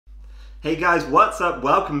Hey guys, what's up?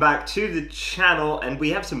 Welcome back to the channel, and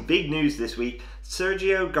we have some big news this week.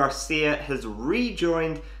 Sergio Garcia has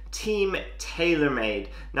rejoined Team Taylormade.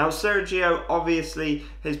 Now Sergio obviously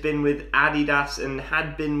has been with Adidas and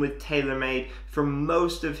had been with Taylormade for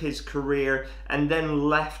most of his career and then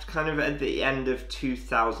left kind of at the end of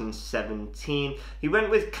 2017. He went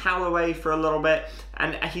with Callaway for a little bit,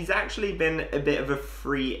 and he's actually been a bit of a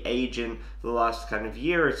free agent the last kind of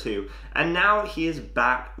year or two, and now he is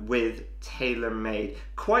back with Taylormade.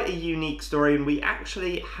 Quite a unique story, and we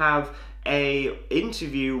actually have a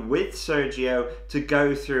interview with Sergio to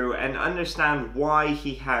go through and understand why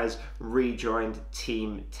he has rejoined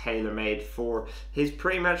Team Taylormade for his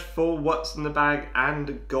pretty much full what's in the bag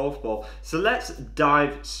and golf ball. So let's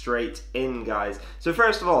dive straight in, guys. So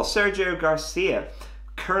first of all, Sergio Garcia,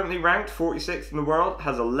 currently ranked 46th in the world,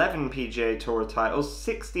 has 11 PGA Tour titles,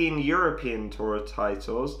 16 European Tour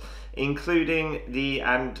titles, including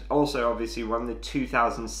and also obviously won the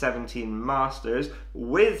 2017 Masters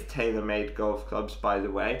with Taylormade golf clubs, by the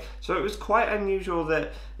way. So it was quite unusual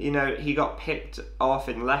that, you know, he got picked off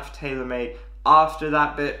and left Taylormade after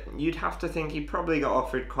that, but you'd have to think he probably got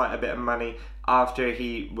offered quite a bit of money after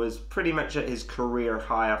he was pretty much at his career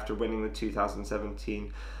high after winning the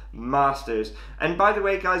 2017 Masters. And by the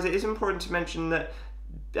way, guys, it is important to mention that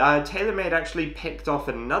Taylormade actually picked off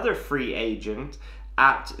another free agent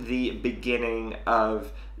at the beginning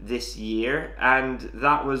of this year, and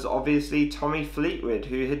that was obviously Tommy Fleetwood,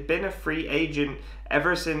 who had been a free agent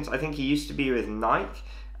ever since, I think he used to be with Nike,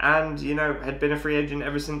 and, you know, had been a free agent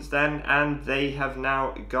ever since then, and they have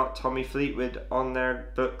now got Tommy Fleetwood on their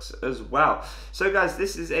books as well. So guys,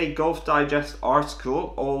 this is a Golf Digest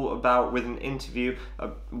article all about, with an interview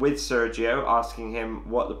with Sergio, asking him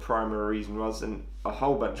what the primary reason was and a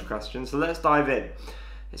whole bunch of questions. So let's dive in.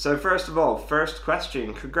 So first of all, first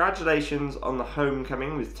question, congratulations on the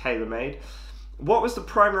homecoming with Taylormade. What was the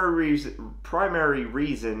primary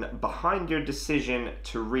reason behind your decision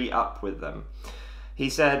to re-up with them? He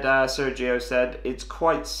said, Sergio said, it's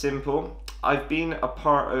quite simple. I've been a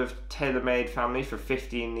part of Taylormade family for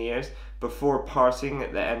 15 years before parting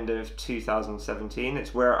at the end of 2017.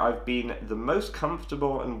 It's where I've been the most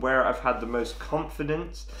comfortable and where I've had the most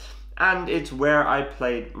confidence. And it's where I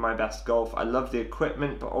played my best golf. I love the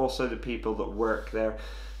equipment, but also the people that work there.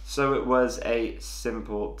 So it was a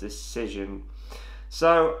simple decision.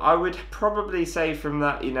 So I would probably say from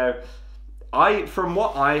that, you know, from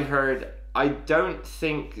what I heard, I don't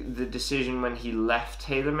think the decision when he left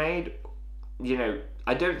Taylormade, you know,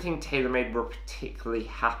 I don't think Taylormade were particularly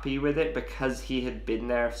happy with it because he had been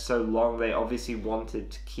there so long. They obviously wanted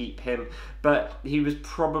to keep him, but he was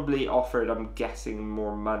probably offered, I'm guessing,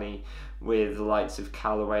 more money with the likes of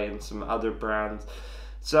Callaway and some other brands.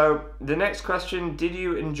 So the next question, did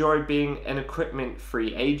you enjoy being an equipment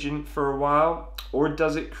free agent for a while, or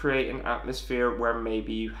does it create an atmosphere where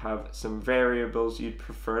maybe you have some variables you'd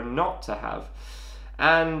prefer not to have?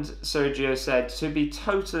 And Sergio said, to be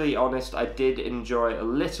totally honest, I did enjoy a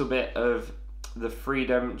little bit of the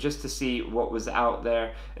freedom just to see what was out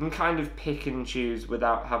there and kind of pick and choose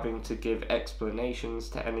without having to give explanations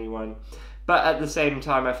to anyone. But at the same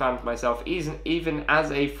time, I found myself, even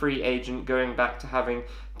as a free agent, going back to having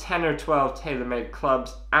 10 or 12 Taylormade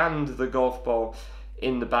clubs and the golf ball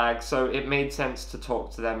in the bag, so it made sense to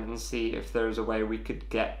talk to them and see if there was a way we could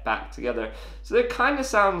get back together. So it kind of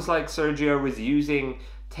sounds like Sergio was using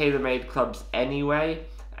Taylormade clubs anyway,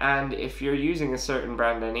 and if you're using a certain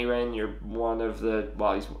brand anyway and you're one of the,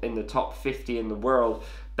 well, he's in the top 50 in the world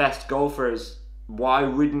best golfers, why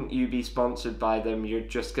wouldn't you be sponsored by them? You're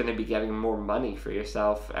just going to be getting more money for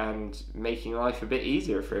yourself and making life a bit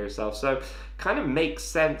easier for yourself. So kind of makes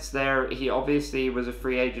sense there. He obviously was a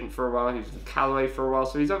free agent for a while. He was with Callaway for a while.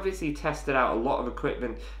 So he's obviously tested out a lot of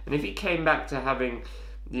equipment. And if he came back to having,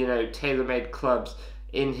 you know, Taylormade clubs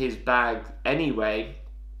in his bag anyway,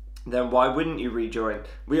 then why wouldn't you rejoin?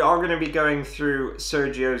 We are going to be going through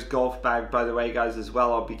Sergio's golf bag, by the way, guys, as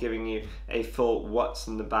well. I'll be giving you a full what's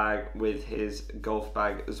in the bag with his golf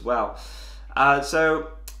bag as well.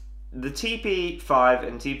 So the TP5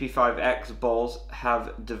 and TP5X balls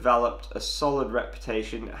have developed a solid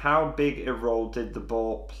reputation. How big a role did the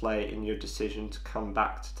ball play in your decision to come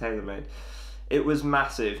back to Taylormade? It was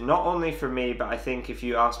massive, not only for me, but I think if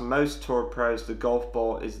you ask most tour pros, the golf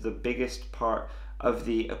ball is the biggest part of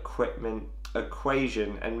the equipment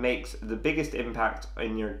equation and makes the biggest impact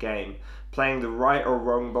in your game. Playing the right or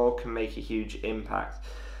wrong ball can make a huge impact.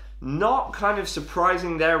 Not kind of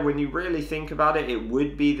surprising there when you really think about it. It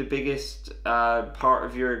would be the biggest part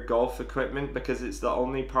of your golf equipment, because it's the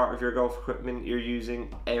only part of your golf equipment you're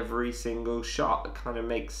using every single shot. It kind of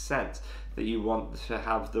makes sense that you want to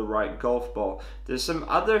have the right golf ball. There's some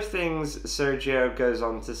other things Sergio goes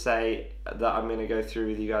on to say that I'm going to go through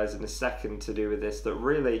with you guys in a second to do with this, that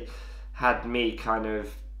really had me kind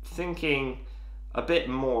of thinking a bit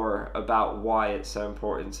more about why it's so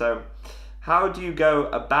important. So, how do you go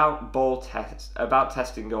about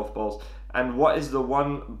testing golf balls, and what is the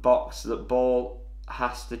one box that ball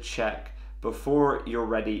has to check before you're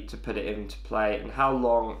ready to put it into play, and how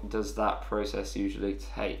long does that process usually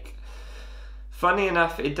take? Funny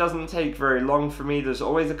enough, it doesn't take very long for me. There's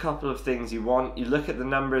always a couple of things you want. You look at the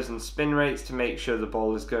numbers and spin rates to make sure the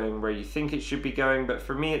ball is going where you think it should be going, but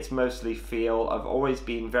for me it's mostly feel. I've always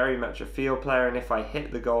been very much a feel player, and if I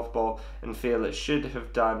hit the golf ball and feel it should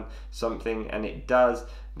have done something and it does,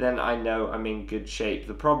 then I know I'm in good shape.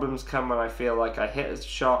 The problems come when I feel like I hit a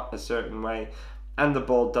shot a certain way and the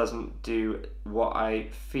ball doesn't do what I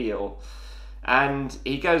feel. And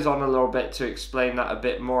he goes on a little bit to explain that a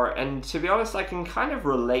bit more, and to be honest, I can kind of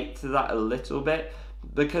relate to that a little bit,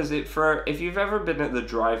 because if you've ever been at the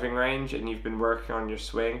driving range and you've been working on your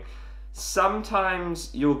swing,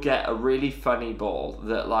 sometimes you'll get a really funny ball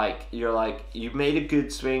that you made a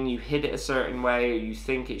good swing, you hit it a certain way, or you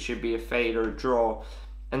think it should be a fade or a draw,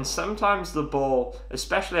 and sometimes the ball,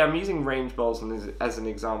 especially I'm using range balls as an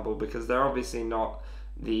example because they're obviously not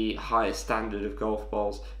the highest standard of golf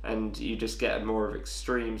balls, and you just get more of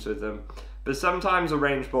extremes with them. But sometimes a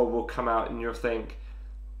range ball will come out and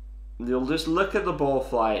you'll just look at the ball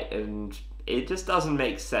flight and it just doesn't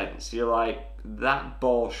make sense. You're like, that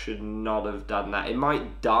ball should not have done that. It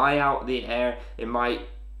might die out the air, it might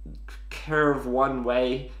curve one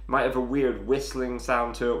way, it might have a weird whistling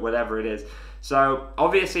sound to it, whatever it is. So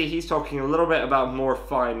obviously he's talking a little bit about more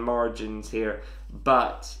fine margins here,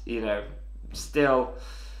 but still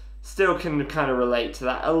can kind of relate to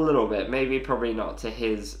that a little bit, probably not to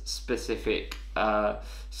his specific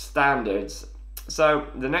standards. So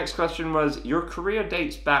the next question was, your career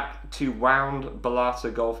dates back to wound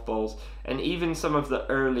Balata golf balls and even some of the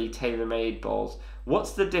early Taylormade balls.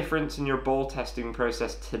 What's the difference in your ball testing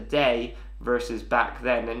process today versus back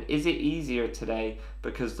then, and is it easier today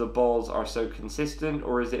because the balls are so consistent,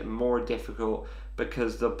 or is it more difficult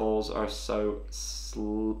because the balls are so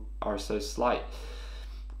slight?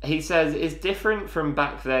 He says, it's different from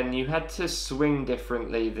back then. You had to swing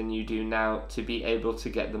differently than you do now to be able to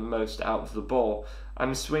get the most out of the ball.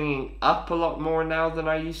 I'm swinging up a lot more now than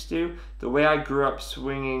I used to. The way I grew up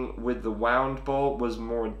swinging with the wound ball was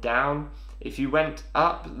more down. If you went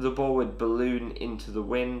up, the ball would balloon into the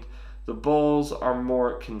wind. The balls are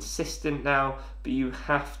more consistent now, but you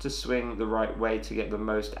have to swing the right way to get the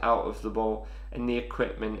most out of the ball and the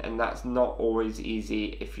equipment, and that's not always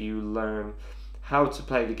easy if you learn how to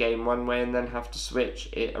play the game one way and then have to switch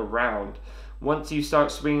it around. Once you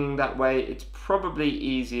start swinging that way, it's probably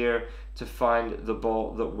easier to find the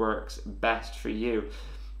ball that works best for you.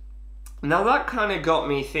 Now that kind of got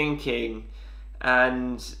me thinking,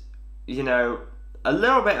 and a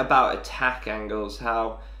little bit about attack angles,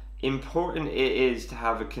 how important it is to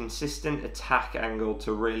have a consistent attack angle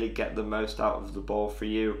to really get the most out of the ball for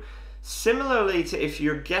you. Similarly to if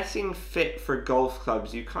you're getting fit for golf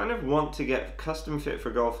clubs, you kind of want to get custom fit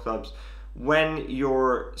for golf clubs when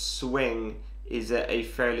your swing is at a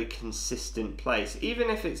fairly consistent place. Even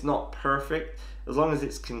if it's not perfect, as long as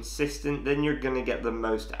it's consistent, then you're going to get the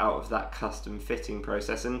most out of that custom fitting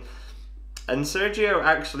process. And Sergio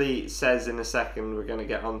actually says in a second, we're going to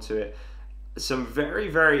get onto it, some very,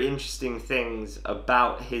 very interesting things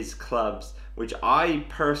about his clubs, which I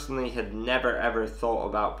personally had never ever thought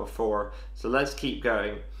about before. So let's keep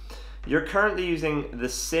going. You're currently using the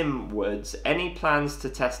Sim woods. Any plans to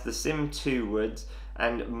test the Sim 2 woods,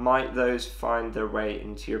 and might those find their way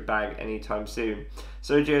into your bag anytime soon?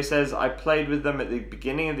 Sergio says, I played with them at the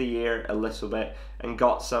beginning of the year a little bit and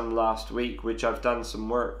got some last week, which I've done some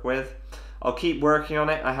work with. I'll keep working on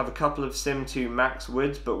it. I have a couple of Sim 2 Max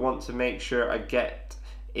woods, but want to make sure I get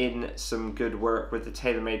in some good work with the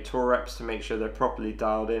Taylormade tour reps to make sure they're properly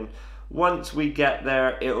dialed in. Once we get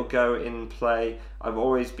there, it'll go in play. I've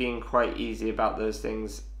always been quite easy about those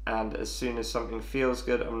things, and as soon as something feels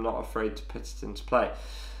good, I'm not afraid to put it into play.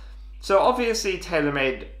 So obviously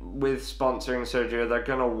Taylormade, with sponsoring Sergio, they're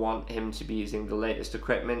going to want him to be using the latest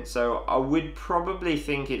equipment. So I would probably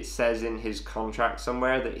think it says in his contract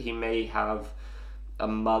somewhere that he may have a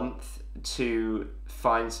month to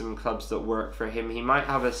find some clubs that work for him. He might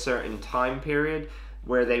have a certain time period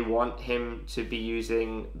where they want him to be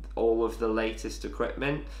using all of the latest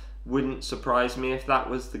equipment. Wouldn't surprise me if that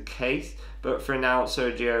was the case, but for now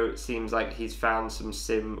Sergio seems like he's found some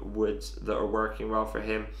Sim woods that are working well for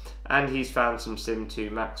him, and he's found some Sim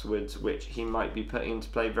 2 Max woods which he might be putting into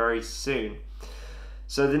play very soon.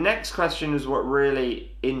 So the next question is what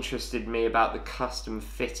really interested me about the custom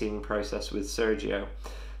fitting process with Sergio.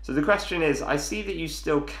 So the question is, I see that you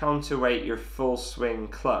still counterweight your full swing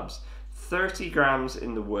clubs, 30 grams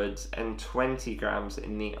in the woods and 20 grams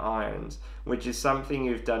in the irons, which is something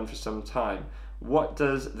you've done for some time. What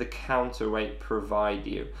does the counterweight provide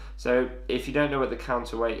you? So if you don't know what the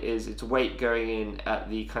counterweight is, it's weight going in at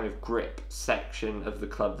the kind of grip section of the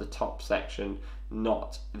club, the top section,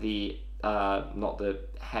 not the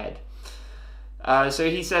head. So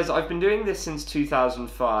he says, I've been doing this since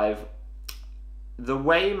 2005. The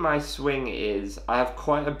way my swing is, I have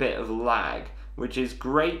quite a bit of lag, which is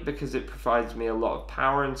great because it provides me a lot of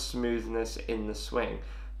power and smoothness in the swing.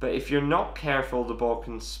 But if you're not careful, the ball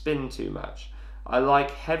can spin too much. I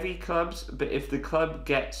like heavy clubs, but if the club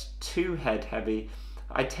gets too head heavy,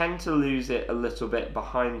 I tend to lose it a little bit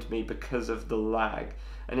behind me because of the lag.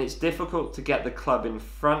 And it's difficult to get the club in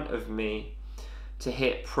front of me to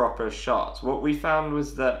hit proper shots. What we found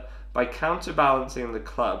was that by counterbalancing the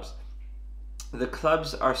clubs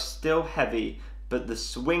are still heavy, but the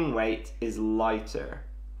swing weight is lighter.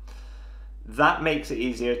 That makes it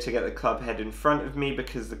easier to get the club head in front of me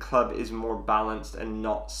because the club is more balanced and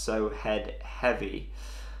not so head heavy.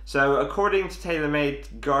 So according to Taylormade,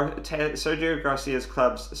 Sergio Garcia's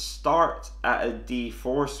clubs start at a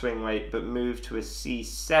D4 swing weight but move to a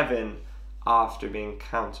C7 after being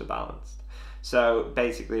counterbalanced. So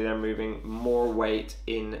basically they're moving more weight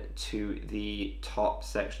into the top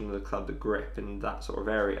section of the club, the grip and that sort of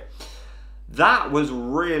area. That was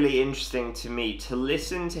really interesting to me, to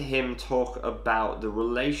listen to him talk about the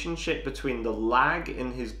relationship between the lag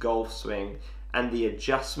in his golf swing and the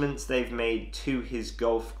adjustments they've made to his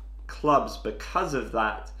golf clubs because of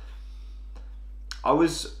that. I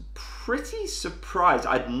was pretty surprised.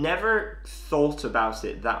 I'd never thought about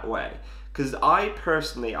it that way, because I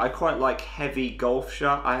quite like heavy golf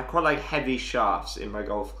shafts. I quite like heavy shafts in my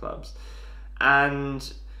golf clubs,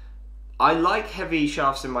 and I like heavy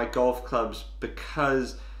shafts in my golf clubs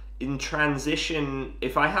because in transition,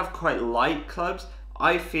 if I have quite light clubs,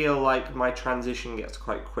 I feel like my transition gets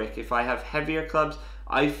quite quick. If I have heavier clubs,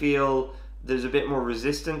 I feel there's a bit more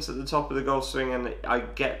resistance at the top of the golf swing and I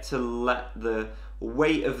get to let the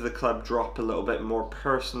weight of the club drop a little bit more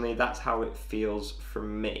personally. That's how it feels for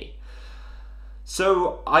me.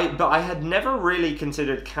 So but I had never really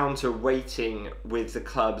considered counterweighting with the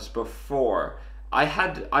clubs before. I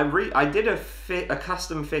did a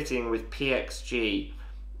custom fitting with PXG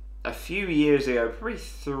a few years ago, probably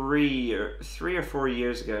three or 4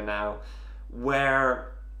 years ago now,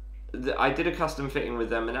 where I did a custom fitting with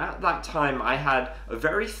them, and at that time I had a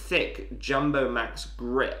very thick Jumbo Max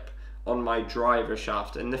grip on my driver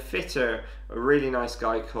shaft, and the fitter, a really nice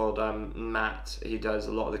guy called Matt, he does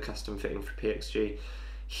a lot of the custom fitting for PXG,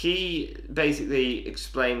 he basically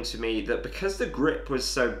explained to me that because the grip was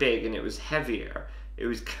so big and it was heavier, it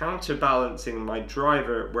was counterbalancing my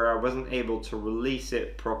driver where I wasn't able to release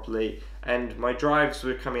it properly and my drives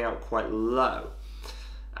were coming out quite low.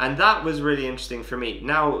 And that was really interesting for me.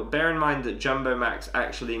 Now, bear in mind that Jumbo Max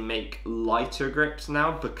actually make lighter grips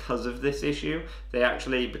now because of this issue. They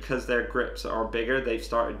actually, because their grips are bigger, they've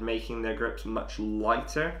started making their grips much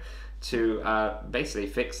lighter to basically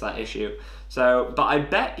fix that issue. So, but I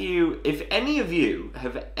bet you, if any of you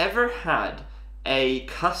have ever had a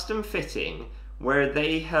custom fitting where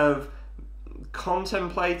they have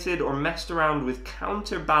contemplated or messed around with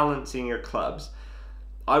counterbalancing your clubs,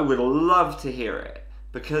 I would love to hear it,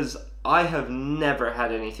 because I have never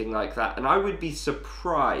had anything like that, and I would be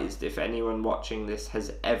surprised if anyone watching this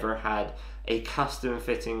has ever had a custom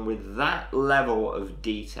fitting with that level of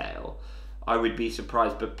detail. I would be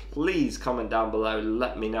surprised, but please comment down below,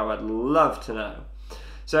 let me know, I'd love to know.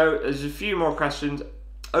 So there's a few more questions.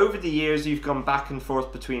 Over the years you've gone back and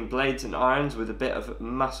forth between blades and irons with a bit of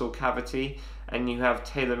muscle cavity, and you have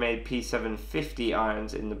Taylormade P750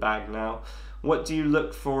 irons in the bag now. What do you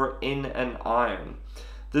look for in an iron?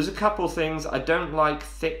 There's a couple things. I don't like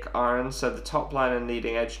thick irons, so the top line and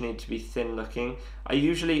leading edge need to be thin looking. I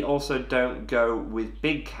usually also don't go with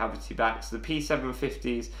big cavity backs. The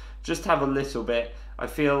P750s just have a little bit. I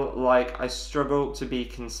feel like I struggle to be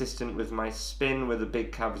consistent with my spin with a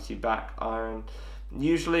big cavity back iron.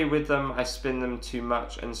 Usually with them I spin them too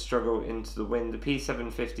much and struggle into the wind. The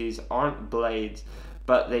P750s aren't blades,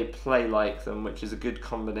 but they play like them, which is a good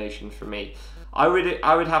combination for me. I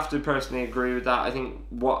would have to personally agree with that. I think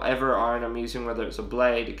whatever iron I'm using, whether it's a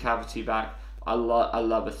blade, a cavity back, I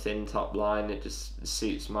love a thin top line. It just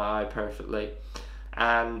suits my eye perfectly.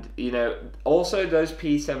 And, you know, also those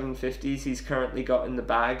P750s he's currently got in the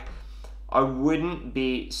bag, I wouldn't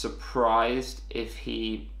be surprised if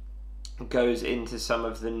he goes into some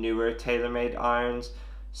of the newer Taylormade irons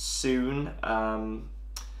soon.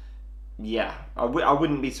 Yeah, I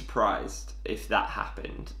wouldn't be surprised if that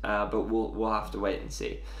happened, but we'll have to wait and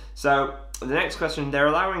see. So the next question, they're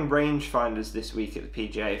allowing rangefinders this week at the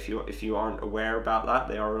PGA. If you aren't aware about that,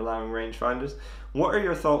 they are allowing rangefinders. What are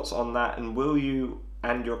your thoughts on that, and will you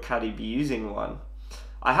and your caddy be using one?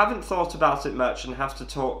 I haven't thought about it much and have to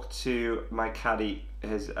talk to my caddy,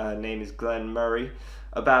 his name is Glenn Murray,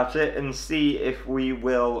 about it and see if we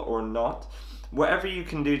will or not. Whatever you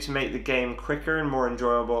can do to make the game quicker and more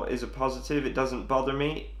enjoyable is a positive. It doesn't bother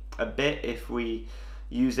me a bit if we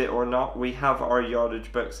use it or not. We have our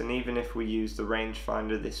yardage books, and even if we use the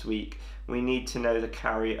rangefinder this week, we need to know the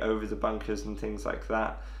carry over the bunkers and things like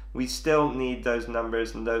that. We still need those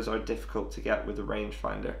numbers, and those are difficult to get with the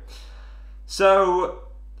rangefinder. So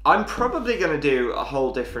I'm probably going to do a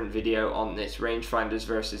whole different video on this, rangefinders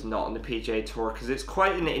versus not on the PGA Tour, because it's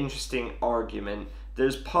quite an interesting argument.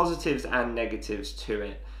 There's positives and negatives to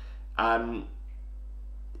it.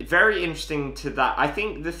 Very interesting to that. I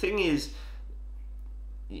think the thing is,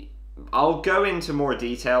 I'll go into more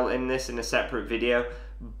detail in this in a separate video,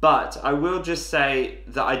 but I will just say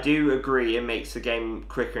that I do agree it makes the game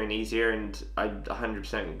quicker and easier, and I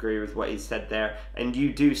 100% agree with what he said there. And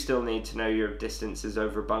you do still need to know your distances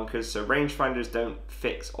over bunkers, so rangefinders don't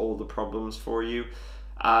fix all the problems for you.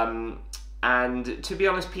 And to be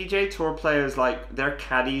honest, PGA Tour players, like, their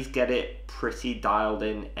caddies get it pretty dialed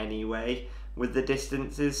in anyway with the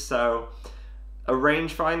distances. So a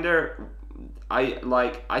rangefinder,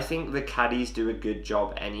 I think the caddies do a good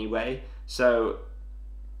job anyway. So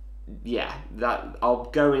yeah, that I'll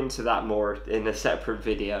go into that more in a separate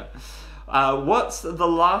video. What's the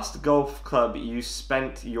last golf club you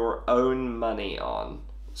spent your own money on?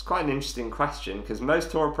 It's quite an interesting question, because most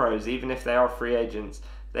tour pros, even if they are free agents,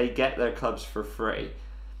 they get their clubs for free.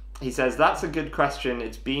 He says, that's a good question.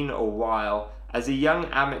 It's been a while. As a young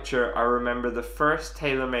amateur, I remember the first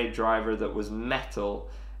Taylormade driver that was metal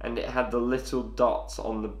and it had the little dots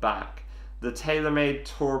on the back. The Taylormade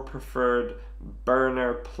Tour Preferred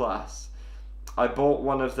Burner Plus. I bought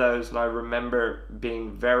one of those and I remember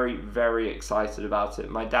being very, very excited about it.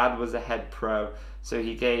 My dad was a head pro, so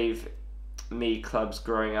he gave me clubs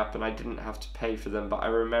growing up and I didn't have to pay for them, but I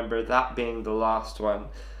remember that being the last one.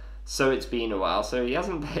 So it's been a while, so he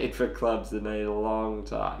hasn't paid for clubs in a long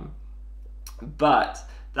time. But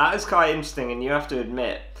that is quite interesting, and you have to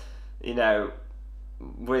admit, you know,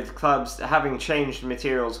 with clubs having changed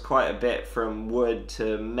materials quite a bit from wood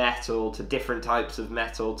to metal to different types of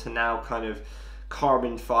metal to now kind of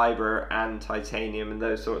carbon fiber and titanium and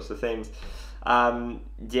those sorts of things.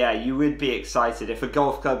 Yeah, you would be excited if a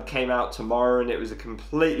golf club came out tomorrow and it was a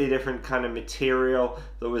completely different kind of material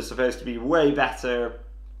that was supposed to be way better.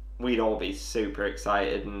 We'd all be super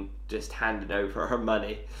excited and just handing over our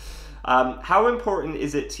money. How important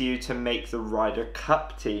is it to you to make the Ryder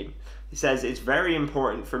Cup team? He says, it's very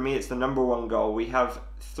important. For me, it's the #1 goal. We have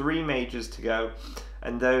 3 majors to go,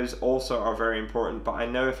 and those also are very important, but I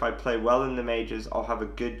know if I play well in the majors, I'll have a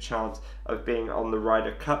good chance of being on the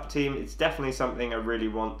Ryder Cup team. It's definitely something I really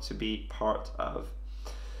want to be part of.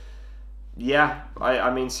 Yeah,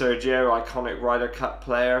 I mean, Sergio, iconic Ryder Cup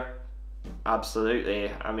player,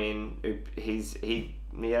 absolutely. I mean, he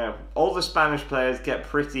you know, all the Spanish players get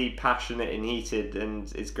pretty passionate and heated,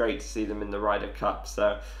 and it's great to see them in the Ryder Cup,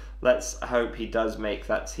 so let's hope he does make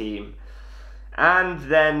that team. And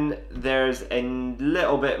then there's a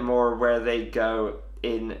little bit more where they go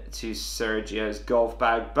into Sergio's golf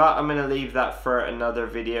bag, but I'm going to leave that for another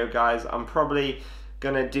video, guys. I'm probably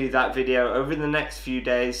going to do that video over the next few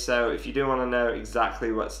days, so if you do want to know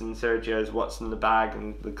exactly what's in Sergio's, what's in the bag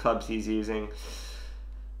and the clubs he's using,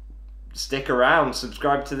 stick around,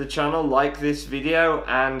 subscribe to the channel, like this video,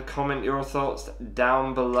 and comment your thoughts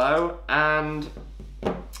down below. And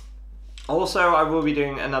also, I will be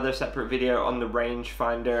doing another separate video on the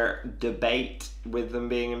rangefinder debate with them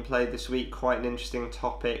being in play this week. Quite an interesting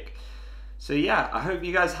topic. So yeah, I hope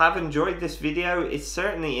you guys have enjoyed this video. It's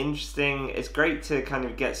certainly interesting. It's great to kind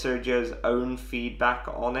of get Sergio's own feedback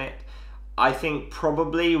on it. I think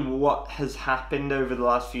probably what has happened over the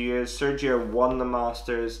last few years, Sergio won the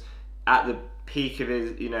Masters at the peak of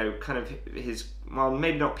his, you know, kind of his, well,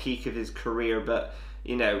 maybe not peak of his career, but,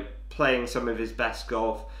 you know, playing some of his best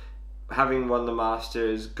golf. Having won the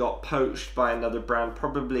Masters, got poached by another brand,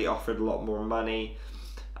 probably offered a lot more money.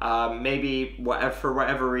 Maybe for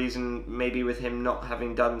whatever reason, maybe with him not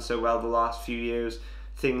having done so well the last few years,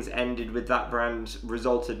 things ended with that brand,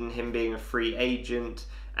 resulted in him being a free agent,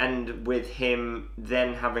 and with him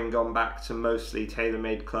then having gone back to mostly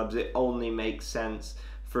Taylormade clubs, it only makes sense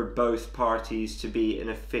for both parties to be an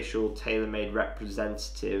official Taylormade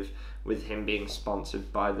representative, with him being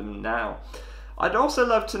sponsored by them now. I'd also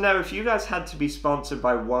love to know, if you guys had to be sponsored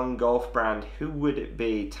by one golf brand, who would it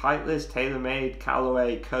be? Titleist, Taylormade,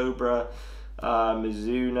 Callaway, Cobra,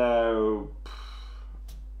 Mizuno,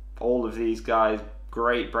 all of these guys,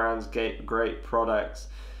 great brands, great products.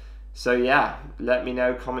 So yeah, let me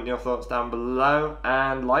know, comment your thoughts down below,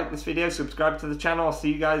 and like this video, subscribe to the channel. I'll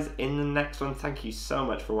see you guys in the next one. Thank you so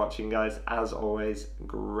much for watching, guys. As always,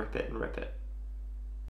 grip it and rip it.